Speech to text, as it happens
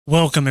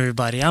Welcome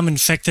everybody, I'm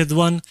Infected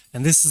One,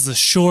 and this is a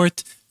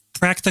short,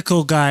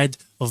 practical guide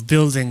of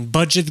building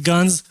budget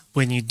guns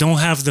when you don't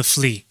have the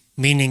Flea,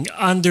 meaning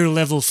under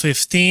level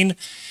 15,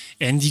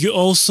 and you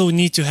also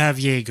need to have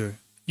Jaeger.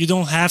 You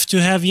don't have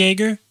to have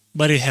Jaeger,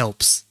 but it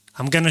helps.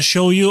 I'm gonna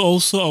show you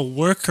also a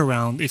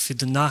workaround if you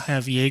do not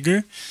have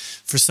Jaeger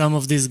for some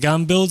of these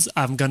gun builds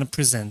I'm gonna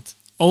present.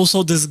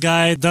 Also, this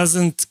guide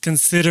doesn't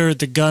consider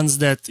the guns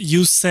that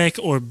USEC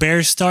or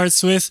BRRR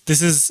starts with.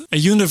 This is a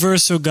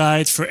universal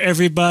guide for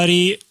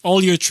everybody.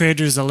 All your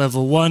traders are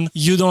level 1.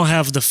 You don't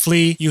have the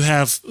Flea. You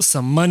have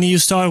some money you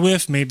start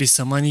with, maybe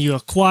some money you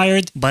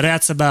acquired, but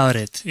that's about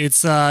it.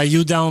 It's a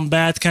you down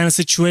bad kind of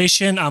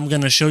situation. I'm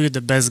gonna show you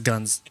the best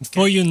guns.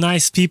 For you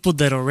nice people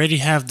that already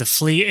have the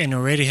Flea and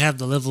already have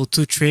the level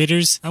 2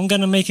 traders, I'm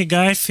gonna make a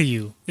guide for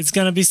you. It's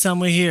gonna be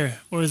somewhere here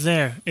or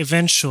there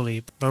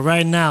eventually. But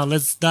right now,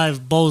 let's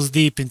dive balls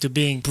deep into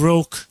being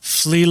broke,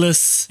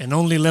 flealess, and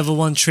only level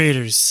 1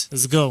 traders.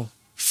 Let's go.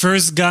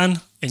 First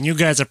gun, and you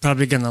guys are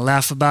probably gonna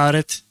laugh about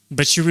it,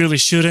 but you really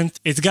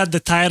shouldn't. It's got the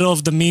title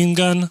of the meme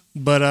gun,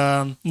 but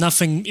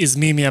nothing is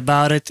memey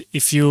about it.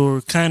 If you're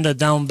kinda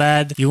down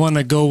bad, you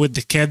wanna go with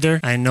the Kedr.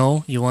 I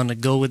know, you wanna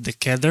go with the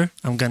Kedr.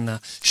 I'm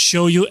gonna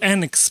show you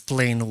and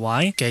explain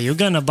why. Okay, you're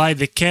gonna buy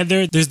the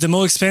Kedr. There's the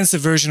more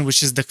expensive version,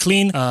 which is the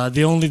clean.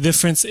 The only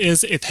difference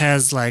is it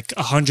has like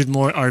 100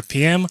 more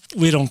RPM.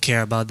 We don't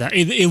care about that.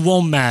 It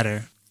won't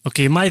matter.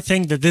 Okay, you might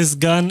think that this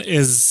gun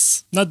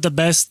is not the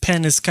best,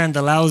 pen is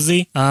kinda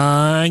lousy,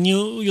 and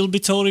you'll be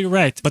totally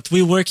right. But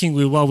we're working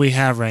with what we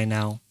have right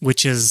now,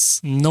 which is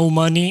no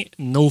money,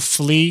 no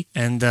Flea,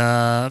 and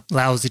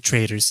lousy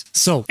traders.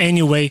 So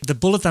anyway, the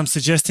bullet I'm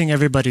suggesting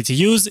everybody to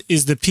use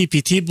is the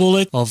PPT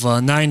bullet of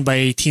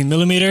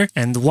 9x18mm.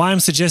 And why I'm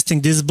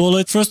suggesting this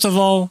bullet? First of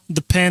all,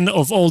 the pen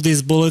of all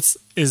these bullets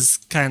is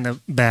kind of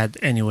bad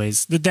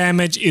anyways. The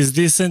damage is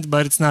decent,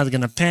 but it's not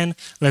gonna pen.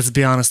 Let's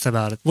be honest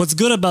about it. What's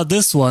good about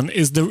this one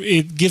is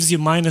it gives you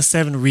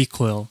 -7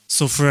 recoil.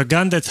 So for a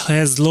gun that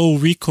has low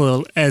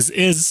recoil as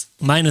is,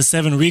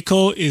 -7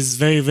 recoil is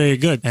very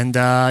good. And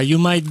you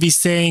might be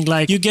saying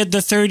like, you get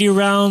the 30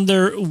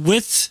 rounder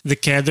with the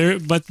Kedr,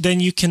 but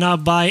then you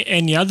cannot buy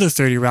any other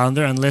 30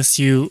 rounder unless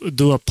you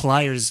do a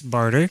pliers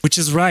barter, which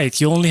is right.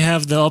 You only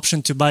have the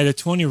option to buy the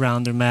 20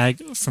 rounder mag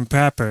from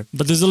BRRR.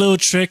 But there's a little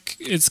trick.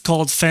 It's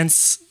called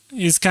Fence.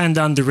 He's kind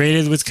of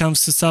underrated when it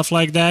comes to stuff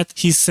like that.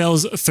 He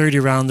sells 30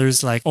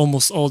 rounders like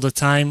almost all the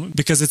time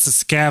because it's a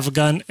scav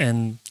gun,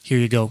 and here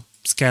you go.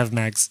 Scav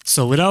mags.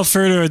 So without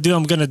further ado,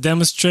 I'm gonna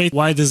demonstrate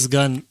why this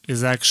gun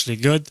is actually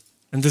good,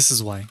 and this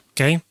is why,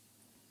 okay?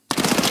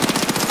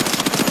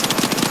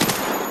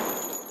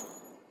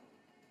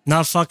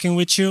 Not fucking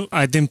with you,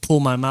 I didn't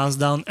pull my mouse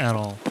down at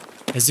all.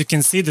 As you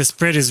can see, the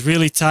spread is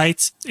really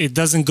tight. It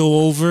doesn't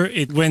go over,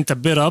 it went a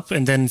bit up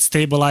and then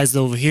stabilized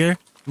over here.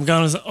 I'm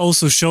gonna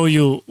also show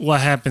you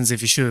what happens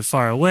if you shoot it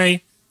far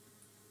away.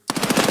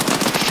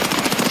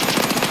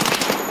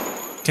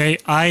 Okay,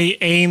 I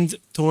aimed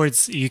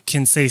towards, you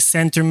can say,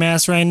 center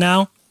mass right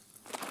now.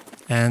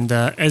 And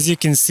as you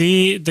can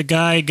see, the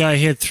guy got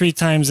hit 3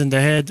 times in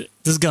the head.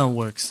 This gun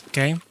works,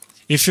 okay?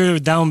 If you're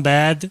down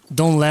bad,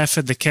 don't laugh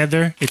at the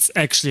Kedr. It's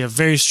actually a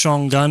very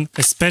strong gun,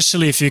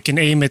 especially if you can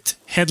aim it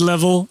head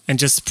level and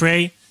just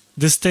spray.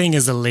 This thing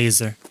is a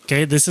laser,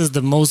 okay? This is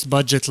the most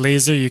budget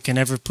laser you can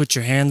ever put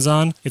your hands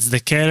on. It's the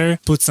Kedr.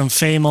 Put some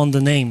fame on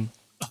the name.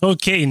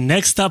 Okay,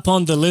 next up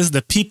on the list,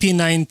 the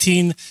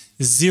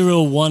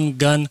PP1901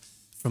 gun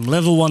from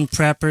level 1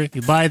 BRRR.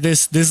 You buy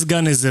this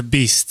gun is a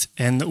beast.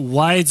 And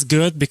why it's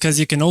good? Because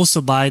you can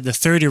also buy the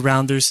 30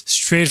 rounders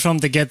straight from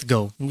the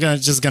get-go. I'm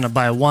just gonna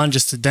buy one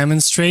just to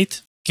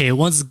demonstrate. Okay,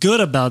 what's good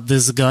about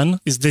this gun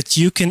is that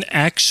you can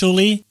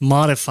actually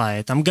modify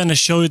it. I'm gonna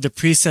show you the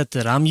preset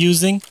that I'm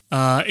using.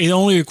 It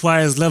only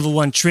requires level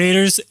 1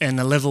 traders and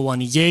a level 1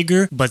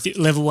 Jaeger, but the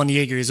level 1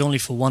 Jaeger is only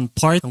for one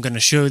part. I'm gonna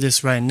show you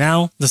this right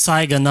now. The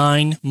Saiga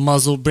 9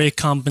 muzzle brake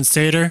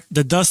compensator,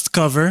 the dust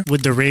cover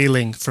with the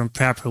railing from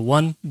BRRR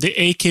 1, the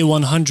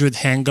AK-100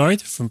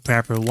 handguard from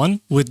BRRR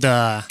 1 with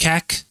the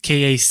KAC,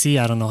 K-A-C,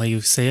 I don't know how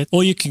you say it,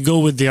 or you can go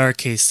with the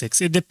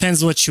RK6. It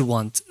depends what you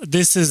want.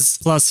 This is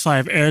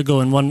 +5 ergo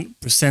and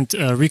 1%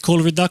 recoil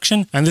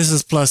reduction, and this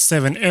is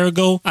 +7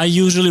 ergo. I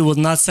usually would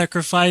not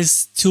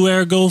sacrifice 2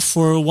 ergo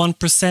for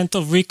 1%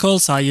 of recoil,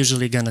 so I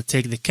usually gonna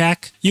take the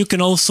KAC. You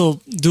can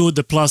also do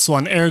the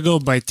 +1 ergo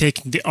by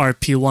taking the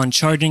RP1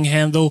 charging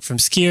handle from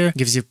Skier.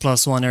 Gives you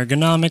 +1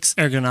 ergonomics.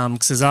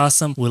 Ergonomics is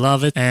awesome, we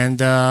love it. And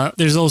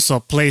there's also a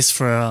place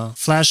for a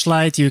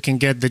flashlight. You can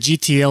get the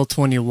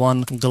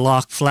GTL-21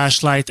 Glock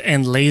flashlight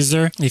and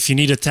laser. If you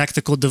need a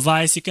tactical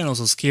device, you can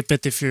also skip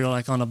it if you're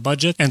like on a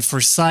budget. And for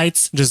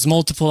sights, there's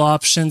multiple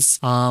options.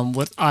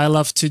 What I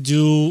love to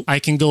do, I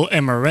can go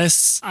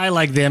MRS. I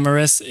like the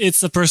MRS.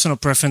 It's a personal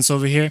preference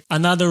over here.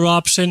 Another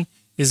option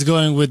is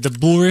going with the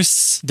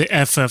Brrr, the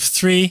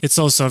FF3. It's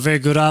also a very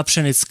good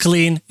option. It's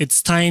clean,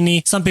 it's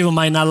tiny. Some people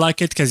might not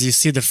like it because you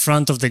see the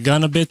front of the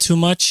gun a bit too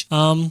much,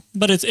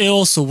 but it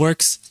also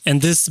works.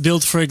 And this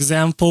build, for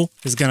example,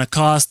 is gonna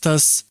cost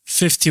us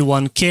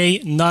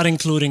 51k, not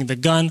including the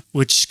gun,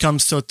 which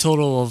comes to a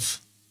total of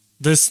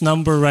this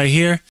number right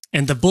here.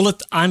 And the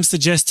bullet I'm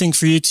suggesting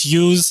for you to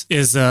use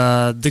is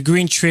the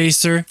green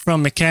tracer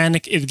from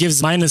Mechanic. It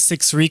gives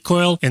 -6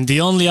 recoil. And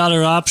the only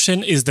other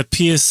option is the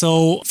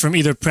PSO from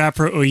either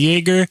Prapor or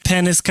Jaeger.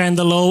 Pen is kind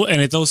of low,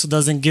 and it also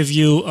doesn't give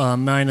you a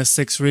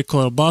 -6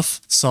 recoil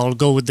buff. So I'll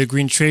go with the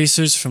green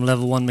tracers from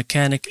level 1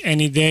 Mechanic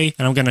any day.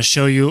 And I'm going to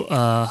show you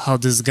how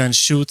this gun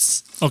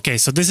shoots. Okay,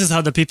 so this is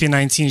how the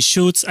PP19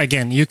 shoots.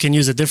 Again, you can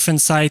use a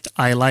different sight.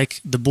 I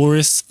like the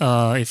Boris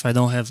if I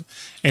don't have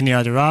any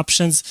other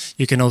options.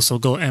 You can also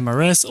go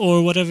MRS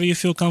or whatever you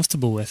feel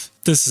comfortable with.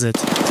 This is it.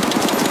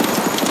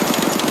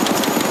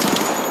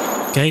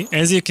 Okay,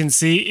 as you can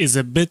see, is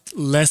a bit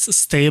less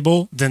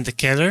stable than the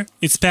Kedr.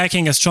 It's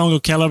packing a stronger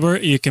caliber.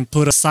 You can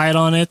put a sight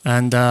on it,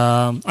 and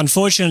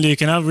unfortunately, you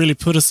cannot really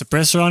put a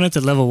suppressor on it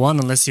at level 1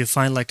 unless you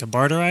find like a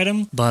barter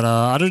item. But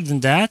other than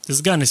that,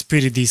 this gun is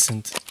pretty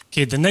decent.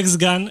 Okay, the next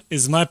gun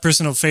is my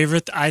personal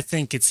favorite. I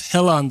think it's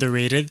hella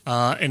underrated,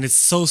 and it's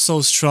so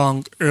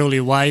strong early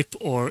wipe,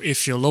 or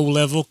if you're low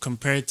level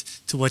compared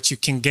to what you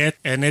can get.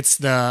 And it's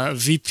the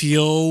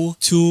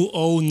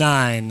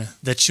VPO-209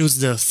 that shoots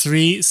the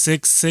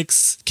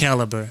 3.66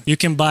 caliber. You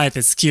can buy it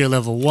at skier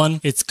level 1.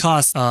 It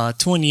costs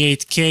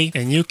 28k,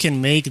 and you can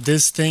make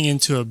this thing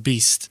into a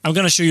beast. I'm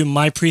gonna show you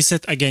my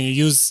preset. Again, you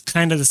use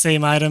kind of the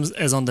same items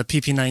as on the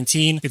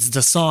PP19. It's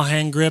the saw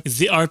hand grip. It's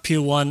the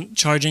RP1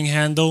 charging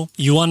handle.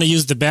 You want to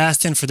use the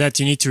Bastion. For that,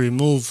 you need to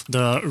remove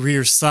the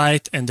rear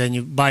sight, and then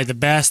you buy the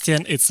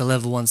Bastion. It's a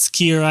level 1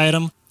 skier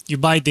item. You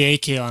buy the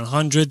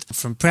AK-100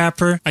 from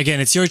Prapor. Again,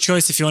 it's your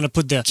choice if you want to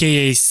put the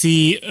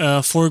KAC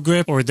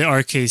foregrip or the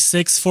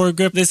RK6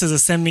 foregrip. This is a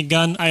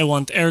semi-gun. I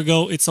want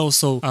ergo. It's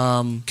also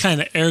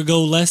kind of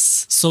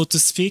ergo-less, so to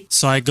speak.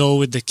 So I go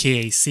with the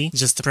KAC,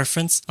 just a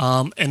preference.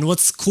 And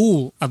what's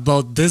cool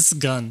about this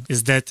gun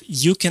is that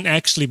you can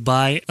actually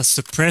buy a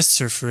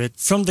suppressor for it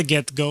from the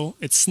get-go.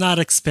 It's not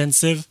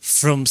expensive.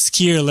 From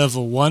skier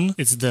level 1,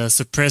 it's the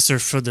suppressor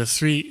for the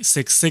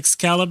 3.66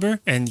 caliber.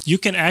 And you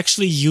can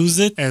actually use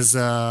it as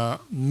a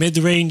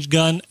mid-range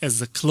gun,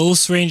 as a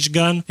close-range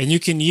gun, and you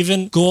can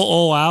even go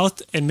all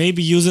out and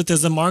maybe use it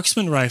as a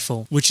marksman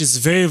rifle, which is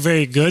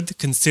very good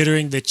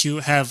considering that you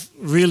have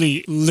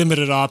really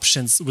limited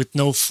options with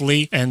no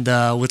Flea and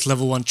with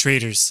level 1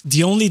 traders.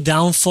 The only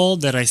downfall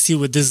that I see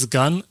with this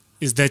gun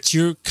is that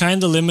you're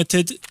kind of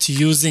limited to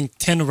using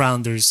 10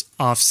 rounders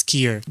off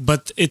skier.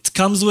 But it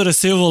comes with a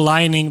silver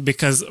lining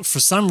because for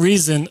some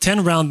reason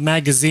 10 round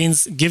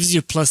magazines gives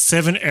you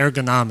 +7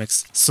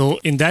 ergonomics.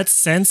 So in that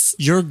sense,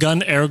 your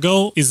gun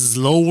ergo is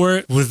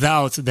lower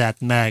without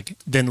that mag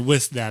than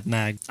with that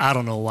mag. I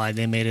don't know why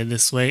they made it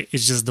this way.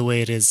 It's just the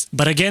way it is.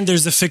 But again,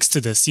 there's a fix to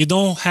this. You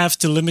don't have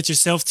to limit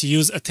yourself to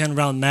use a 10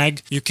 round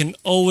mag. You can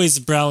always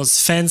browse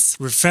Fence,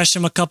 refresh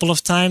them a couple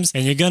of times,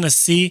 and you're gonna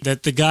see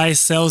that the guy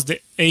sells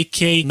the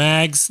AK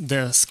mags,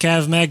 the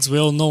scav mags we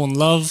all know and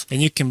love,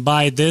 and you can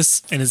buy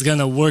this and it's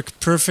gonna work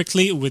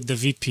perfectly with the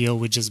VPO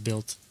we just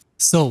built.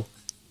 So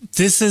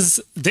this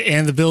is the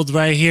end build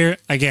right here.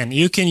 Again,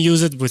 you can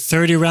use it with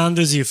 30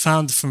 rounders you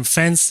found from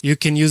Fence. You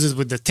can use it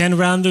with the 10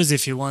 rounders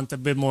if you want a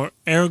bit more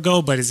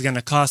ergo, but it's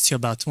gonna cost you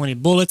about 20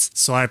 bullets.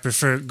 So I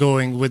prefer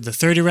going with the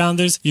 30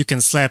 rounders. You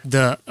can slap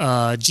the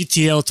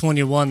GTL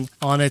 21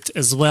 on it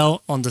as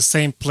well, on the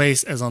same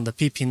place as on the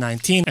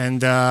PP19.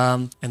 And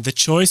the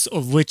choice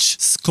of which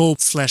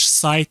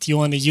scope/sight you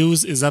want to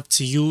use is up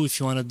to you. If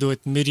you want to do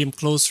it medium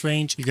close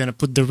range, you're gonna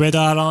put the red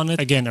dot on it.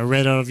 Again, a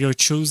red dot of your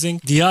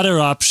choosing. The other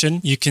option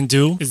you can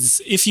do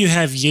is if you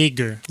have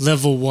Jaeger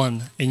level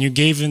 1 and you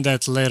gave him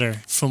that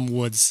letter from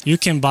Woods, you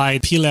can buy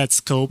PLAT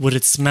scope with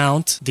its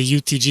mount, the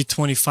UTG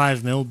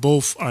 25mm,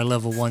 both are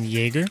level 1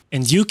 Jaeger,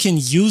 and you can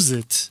use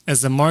it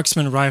as a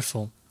marksman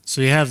rifle. So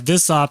you have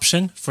this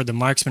option for the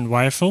marksman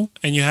rifle,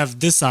 and you have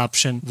this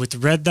option with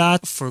red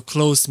dot for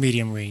close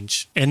medium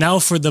range. And now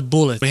for the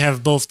bullet, we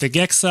have both the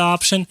Gexa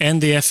option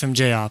and the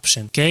FMJ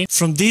option. Okay,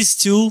 from these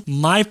two,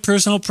 my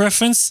personal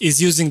preference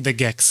is using the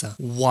Gexa.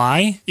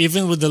 Why?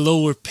 Even with the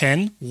lower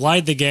pen,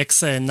 why the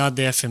Gexa and not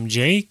the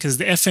FMJ? Because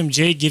the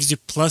FMJ gives you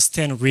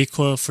 +10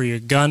 recoil for your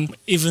gun.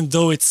 Even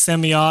though it's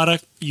semi-auto,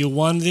 you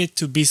want it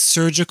to be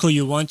surgical.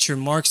 You want your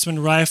marksman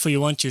rifle, you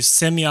want your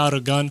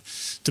semi-auto gun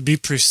to be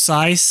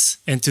precise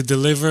and to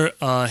deliver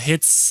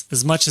hits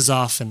as much as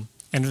often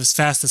and as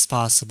fast as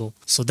possible.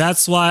 So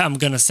that's why I'm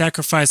gonna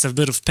sacrifice a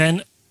bit of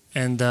pen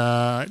and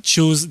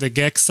choose the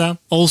Gexa.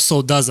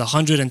 Also does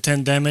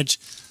 110 damage.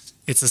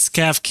 It's a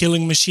scav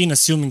killing machine,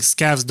 assuming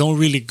scavs don't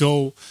really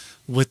go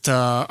with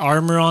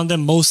armor on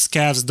them. Most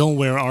scavs don't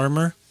wear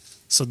armor.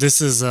 So this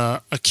is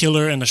a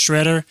killer and a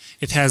shredder.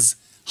 It has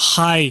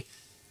high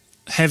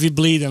heavy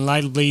bleed and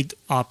light bleed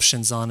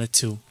options on it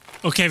too.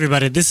 Okay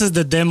everybody, this is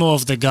the demo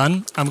of the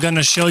gun. I'm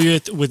gonna show you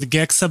it with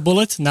Gexa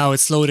bullet. Now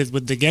it's loaded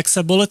with the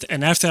Gexa bullet,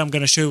 and after I'm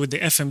gonna show you with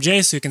the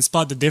FMJ so you can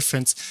spot the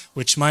difference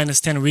which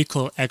 -10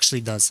 recoil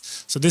actually does.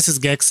 So this is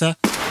Gexa.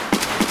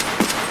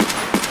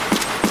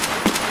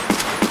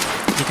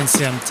 You can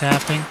see I'm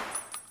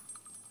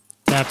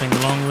tapping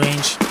long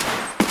range.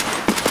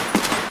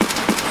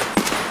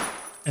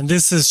 And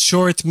this is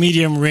short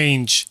medium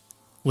range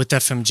with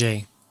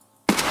FMJ.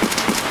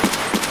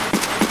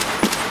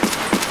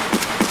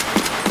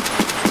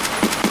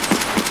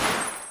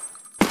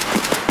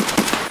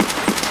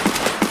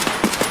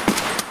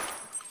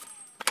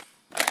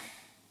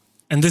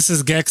 And this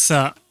is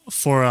Gexa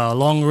for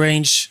long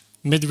range,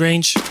 mid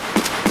range.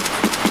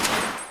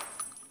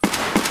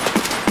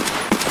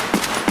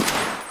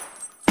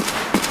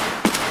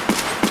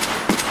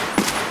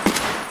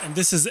 And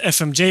this is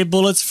FMJ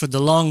bullets for the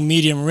long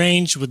medium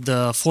range with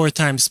the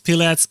 4x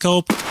PLAT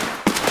scope.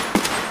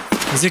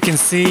 As you can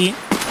see,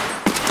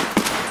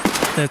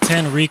 the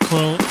 10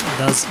 recoil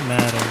does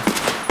matter.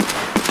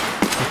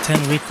 The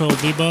 10 recoil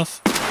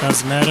debuff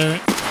does matter.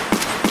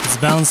 It's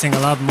balancing a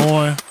lot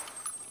more.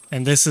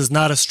 And this is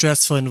not a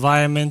stressful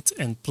environment,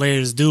 and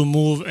players do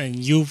move, and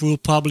you will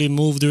probably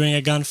move during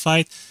a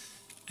gunfight.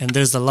 And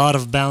there's a lot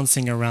of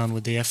bouncing around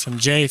with the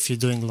FMJ if you're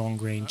doing long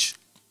range.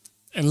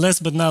 And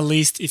last but not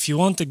least, if you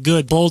want a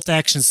good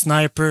bolt-action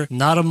sniper,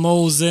 not a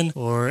Mosin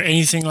or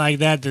anything like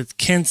that that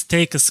can't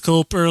take a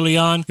scope early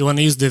on, you want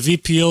to use the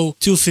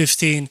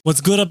VPO-209.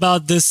 What's good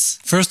about this?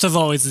 First of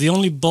all, it's the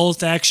only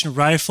bolt-action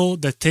rifle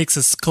that takes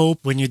a scope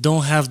when you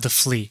don't have the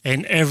Flea.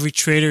 And every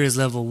trader is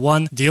level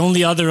 1. The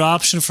only other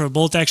option for a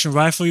bolt-action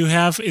rifle you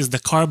have is the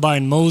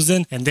carbine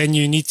Mosin, and then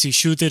you need to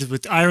shoot it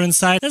with iron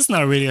sight. That's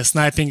not really a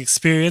sniping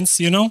experience,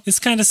 you know? It's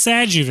kind of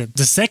sad even.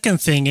 The second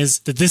thing is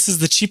that this is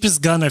the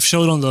cheapest gun I've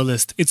showed on the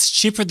list. It's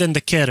cheaper than the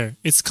Kedr.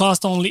 It's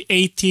cost only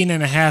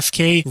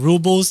 18.5k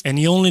rubles, and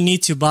you only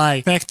need to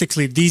buy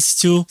practically these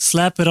two,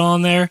 slap it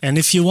on there, and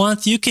if you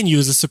want, you can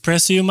use the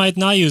suppressor. You might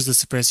not use the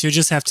suppressor. You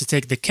just have to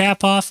take the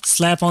cap off,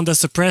 slap on the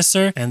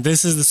suppressor, and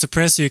this is the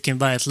suppressor you can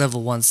buy at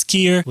level 1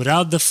 skier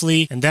without the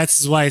Flea, and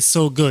that's why it's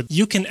so good.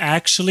 You can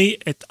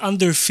actually, at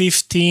under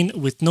 15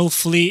 with no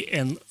Flea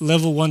and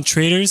level 1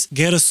 traders,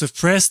 get a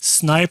suppressed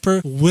sniper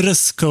with a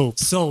scope.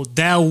 So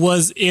that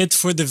was it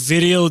for the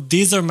video.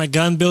 These are my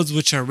gun builds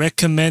which I recommend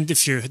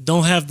if you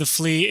don't have the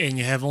Flea and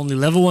you have only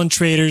level 1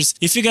 traders.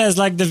 If you guys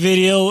like the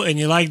video and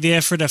you like the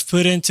effort I've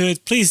put into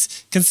it,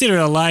 please consider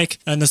a like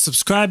and a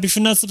subscribe. If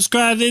you're not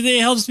subscribed, it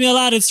helps me a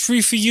lot. It's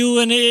free for you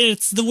and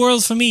it's the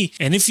world for me.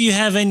 And if you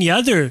have any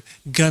other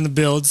gun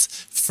builds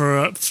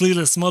for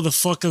flealess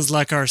motherfuckers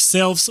like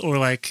ourselves or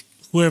like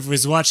whoever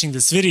is watching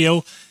this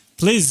video,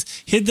 please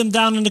hit them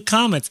down in the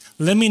comments.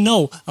 Let me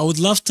know. I would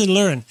love to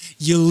learn.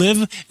 You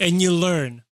live and you learn.